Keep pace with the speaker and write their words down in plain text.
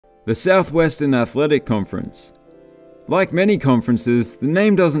The Southwestern Athletic Conference. Like many conferences, the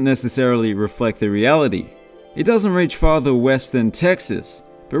name doesn't necessarily reflect the reality. It doesn't reach farther west than Texas,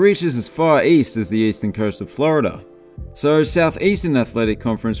 but reaches as far east as the eastern coast of Florida. So Southeastern Athletic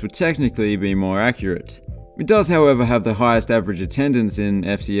Conference would technically be more accurate. It does, however, have the highest average attendance in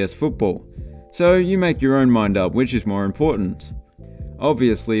FCS football, so you make your own mind up which is more important.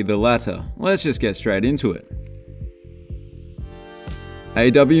 Obviously the latter. Let's just get straight into it.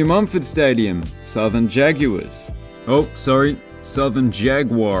 A.W. Mumford Stadium, Southern Jaguars. Southern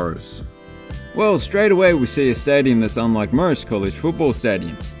Jaguars. Well, straight away we see a stadium that's unlike most college football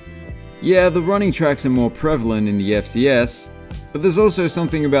stadiums. Yeah, the running tracks are more prevalent in the FCS, but there's also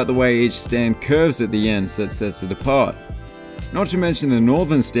something about the way each stand curves at the ends that sets it apart. Not to mention the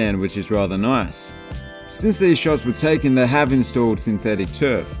northern stand, which is rather nice. Since these shots were taken, they have installed synthetic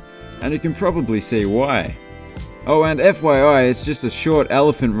turf, and you can probably see why. Oh, and FYI, it's just a short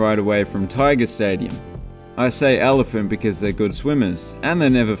elephant ride away from Tiger Stadium. I say elephant because they're good swimmers, and they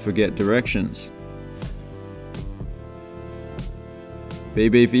never forget directions.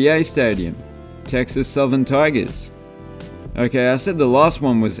 BBVA Stadium, Texas Southern Tigers. Okay, I said the last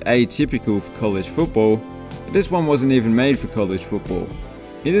one was atypical for college football, but this one wasn't even made for college football.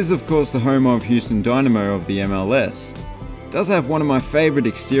 It is of course the home of Houston Dynamo of the MLS. It does have one of my favorite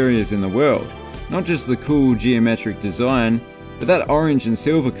exteriors in the world. Not just the cool geometric design, but that orange and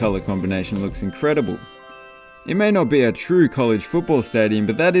silver color combination looks incredible. It may not be a true college football stadium,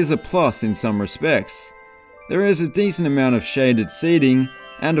 but that is a plus in some respects. There is a decent amount of shaded seating,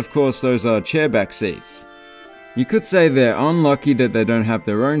 and of course those are chairback seats. You could say they're unlucky that they don't have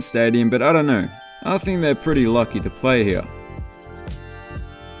their own stadium, but I don't know. I think they're pretty lucky to play here.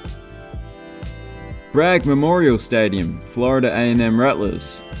 Bragg Memorial Stadium, Florida A&M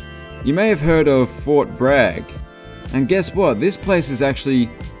Rattlers. You may have heard of Fort Bragg, and guess what, this place has actually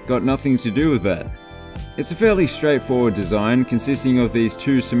got nothing to do with that. It's a fairly straightforward design consisting of these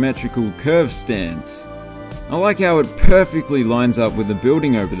two symmetrical curved stands. I like how it perfectly lines up with the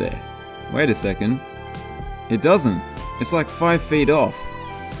building over there. Wait a second. It doesn't. It's like 5 feet off.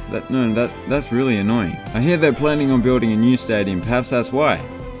 That's really annoying. I hear they're planning on building a new stadium, perhaps that's why.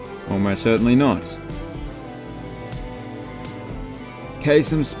 Almost certainly not.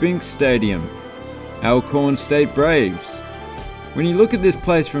 Kasem Spinks Stadium, Alcorn State Braves. When you look at this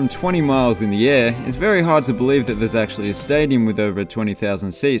place from 20 miles in the air, it's very hard to believe that there's actually a stadium with over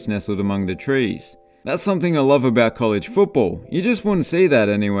 20,000 seats nestled among the trees. That's something I love about college football. You just wouldn't see that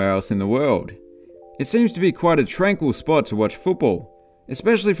anywhere else in the world. It seems to be quite a tranquil spot to watch football,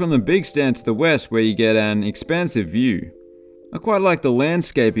 especially from the big stand to the west where you get an expansive view. I quite like the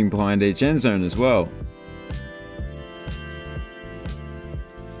landscaping behind each end zone as well.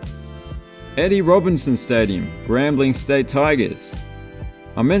 Eddie Robinson Stadium, Grambling State Tigers.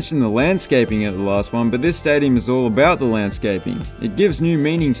 I mentioned the landscaping at the last one, but this stadium is all about the landscaping. It gives new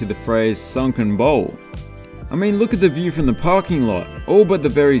meaning to the phrase sunken bowl. I mean, look at the view from the parking lot. All but the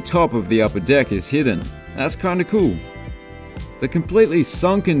very top of the upper deck is hidden. That's kinda cool. The completely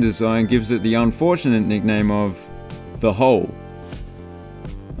sunken design gives it the unfortunate nickname of the hole.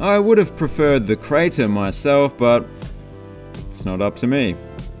 I would have preferred the crater myself, but it's not up to me.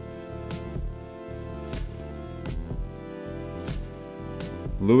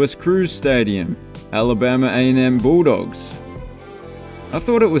 Louis Cruz Stadium, Alabama A&M Bulldogs. I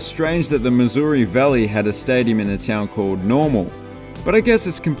thought it was strange that the Missouri Valley had a stadium in a town called Normal, but I guess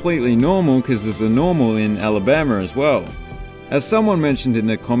it's completely normal because there's a Normal in Alabama as well. As someone mentioned in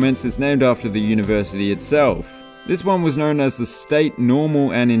the comments, it's named after the university itself. This one was known as the State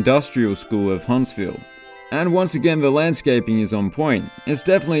Normal and Industrial School of Huntsville. And once again, the landscaping is on point. It's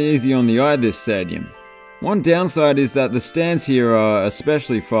definitely easy on the eye, this stadium. One downside is that the stands here are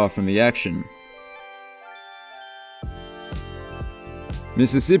especially far from the action.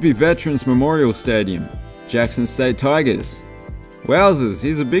 Mississippi Veterans Memorial Stadium, Jackson State Tigers. Wowzers,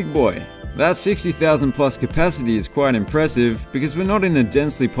 he's a big boy. That 60,000 plus capacity is quite impressive because we're not in a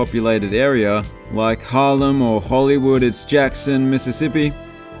densely populated area like Harlem or Hollywood, it's Jackson, Mississippi.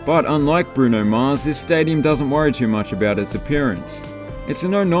 But unlike Bruno Mars, this stadium doesn't worry too much about its appearance. It's a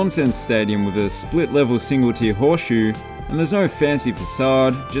no-nonsense stadium with a split-level single-tier horseshoe, and there's no fancy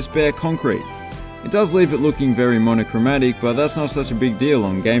facade, just bare concrete. It does leave it looking very monochromatic, but that's not such a big deal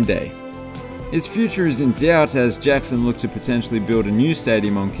on game day. Its future is in doubt as Jackson looks to potentially build a new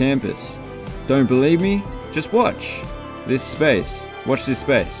stadium on campus. Don't believe me? Just watch this space. Watch this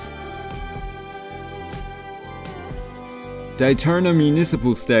space. Daytona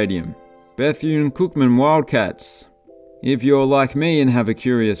Municipal Stadium, Bethune-Cookman Wildcats. If you're like me and have a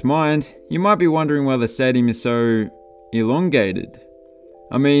curious mind, you might be wondering why the stadium is so elongated.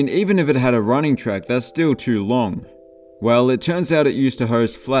 I mean, even if it had a running track, that's still too long. Well, it turns out it used to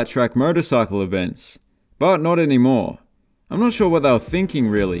host flat track motorcycle events, but not anymore. I'm not sure what they were thinking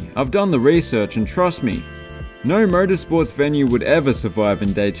really. I've done the research and trust me, no motorsports venue would ever survive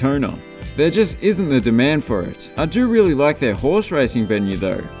in Daytona. There just isn't the demand for it. I do really like their horse racing venue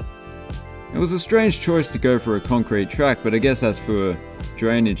though. It was a strange choice to go for a concrete track, but I guess that's for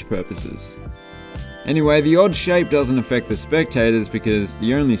drainage purposes. Anyway, the odd shape doesn't affect the spectators because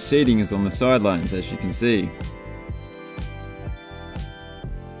the only seating is on the sidelines, as you can see.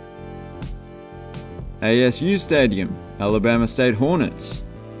 ASU Stadium, Alabama State Hornets.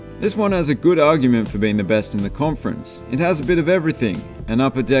 This one has a good argument for being the best in the conference. It has a bit of everything, an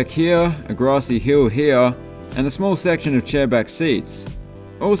upper deck here, a grassy hill here, and a small section of chairback seats.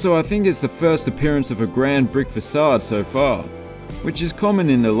 Also, I think it's the first appearance of a grand brick facade so far, which is common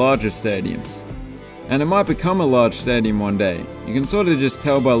in the larger stadiums. And it might become a large stadium one day. You can sort of just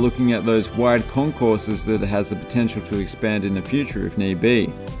tell by looking at those wide concourses that it has the potential to expand in the future if need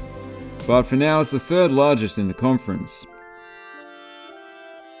be. But for now, it's the third largest in the conference.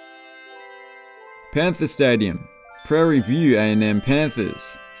 Panther Stadium, Prairie View A&M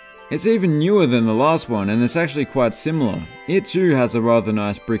Panthers. It's even newer than the last one and it's actually quite similar. It too has a rather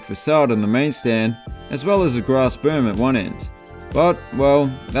nice brick facade on the main stand, as well as a grass berm at one end. But, well,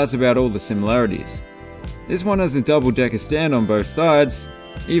 that's about all the similarities. This one has a double-decker stand on both sides,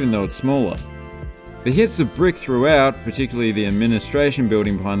 even though it's smaller. The hits of brick throughout, particularly the administration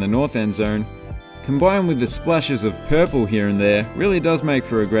building behind the north end zone, combined with the splashes of purple here and there, really does make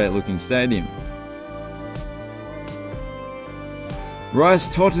for a great looking stadium.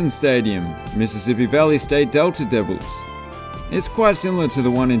 Rice-Totten Stadium, Mississippi Valley State Delta Devils. It's quite similar to the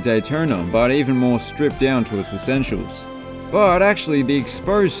one in Daytona, but even more stripped down to its essentials. But actually, the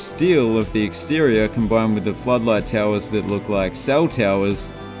exposed steel of the exterior combined with the floodlight towers that look like cell towers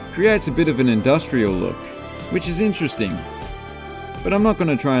creates a bit of an industrial look, which is interesting. But I'm not going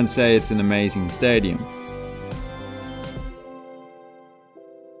to try and say it's an amazing stadium.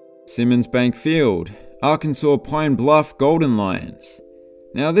 Simmons Bank Field, Arkansas Pine Bluff Golden Lions.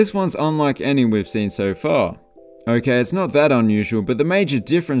 Now this one's unlike any we've seen so far. Okay, it's not that unusual, but the major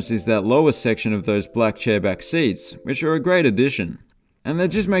difference is that lower section of those black chairback seats, which are a great addition. And they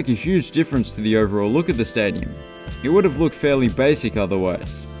just make a huge difference to the overall look of the stadium. It would have looked fairly basic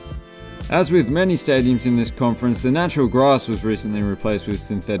otherwise. As with many stadiums in this conference, the natural grass was recently replaced with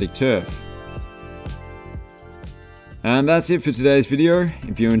synthetic turf. And that's it for today's video.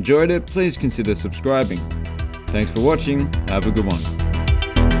 If you enjoyed it, please consider subscribing. Thanks for watching, have a good one.